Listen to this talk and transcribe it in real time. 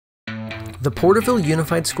The Porterville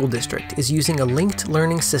Unified School District is using a linked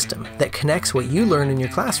learning system that connects what you learn in your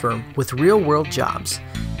classroom with real-world jobs.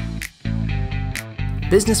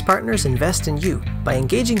 Business partners invest in you by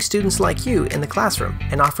engaging students like you in the classroom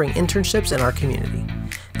and offering internships in our community.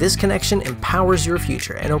 This connection empowers your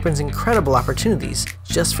future and opens incredible opportunities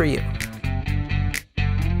just for you.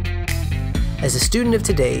 As a student of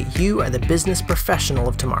today, you are the business professional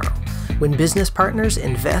of tomorrow. When business partners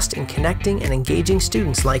invest in connecting and engaging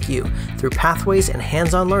students like you through pathways and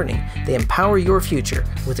hands-on learning, they empower your future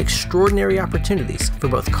with extraordinary opportunities for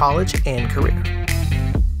both college and career.